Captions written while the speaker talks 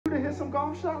hit some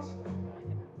golf shots?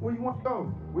 Where you want to go?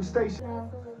 Which station?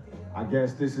 I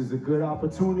guess this is a good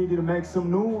opportunity to make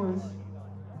some new ones.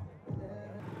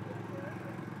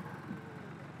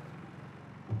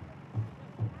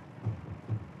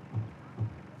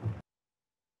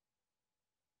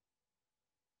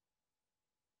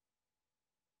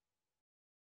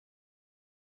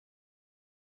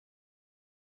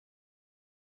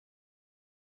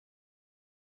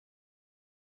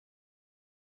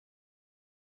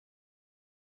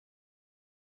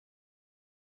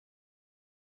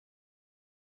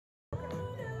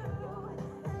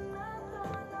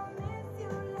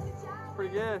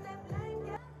 Pretty good.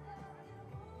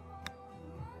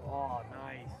 Oh,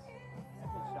 nice.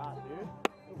 Good shot, dude.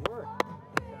 Good work.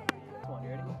 This one, you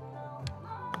ready?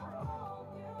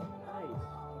 Nice.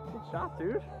 Good shot,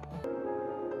 dude.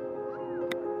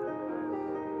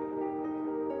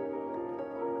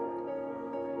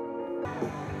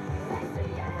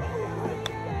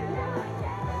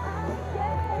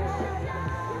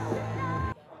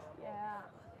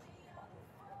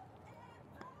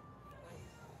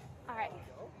 All right.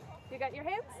 You got your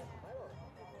hands?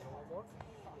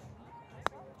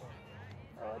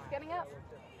 Oh, it's getting up.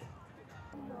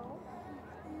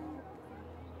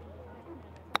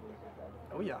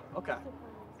 Oh, yeah. Okay.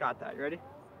 Got that. You ready?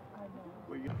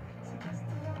 Where you go?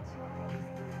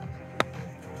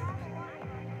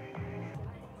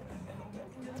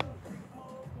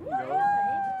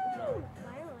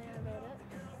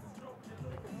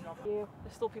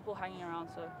 There's still people hanging around,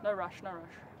 so no rush, no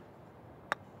rush.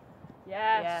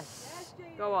 Yes. Yes.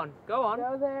 Go on. Go on.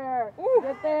 Go there.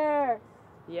 Get there.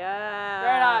 Yeah.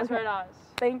 Very nice, very nice.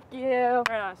 Thank you.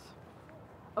 Very nice.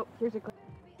 Oh, here's your clip.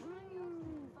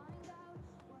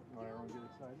 Everyone get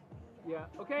excited?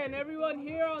 Yeah. Okay, and everyone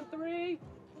here on 3.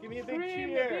 Give me a big Scream,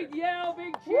 cheer. big yell,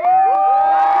 big cheer.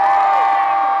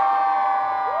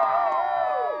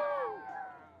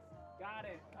 Got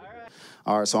it. All right.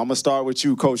 All right, so I'm going to start with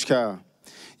you, Coach Kyle.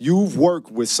 You've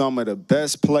worked with some of the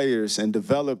best players and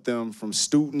developed them from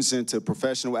students into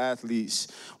professional athletes.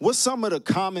 What's some of the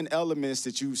common elements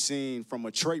that you've seen from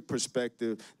a trait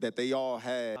perspective that they all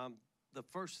had? The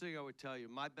first thing I would tell you,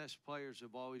 my best players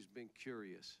have always been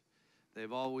curious.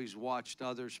 They've always watched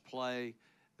others play.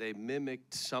 They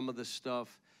mimicked some of the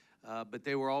stuff, but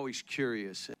they were always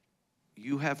curious.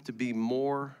 You have to be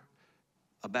more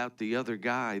about the other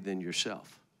guy than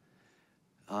yourself.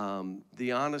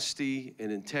 The honesty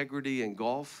and integrity in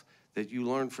golf that you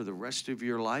learn for the rest of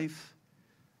your life,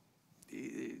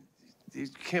 you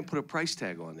can't put a price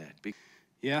tag on that.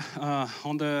 Yeah,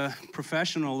 on the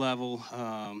professional level,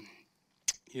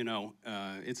 you know,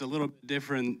 it's a little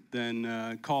different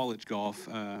than college golf.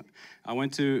 I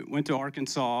went to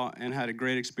Arkansas and had a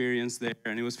great experience there,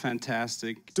 and it was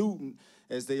fantastic. Student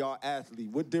as they are athlete,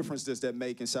 what difference does that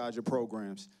make inside your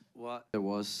programs? What? It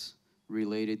was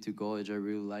related to college. I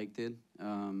really liked it.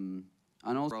 And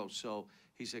also, So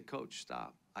he said, Coach,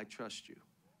 stop. I trust you.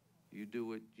 You do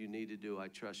what you need to do. I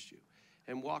trust you.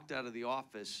 And walked out of the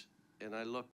office, and I looked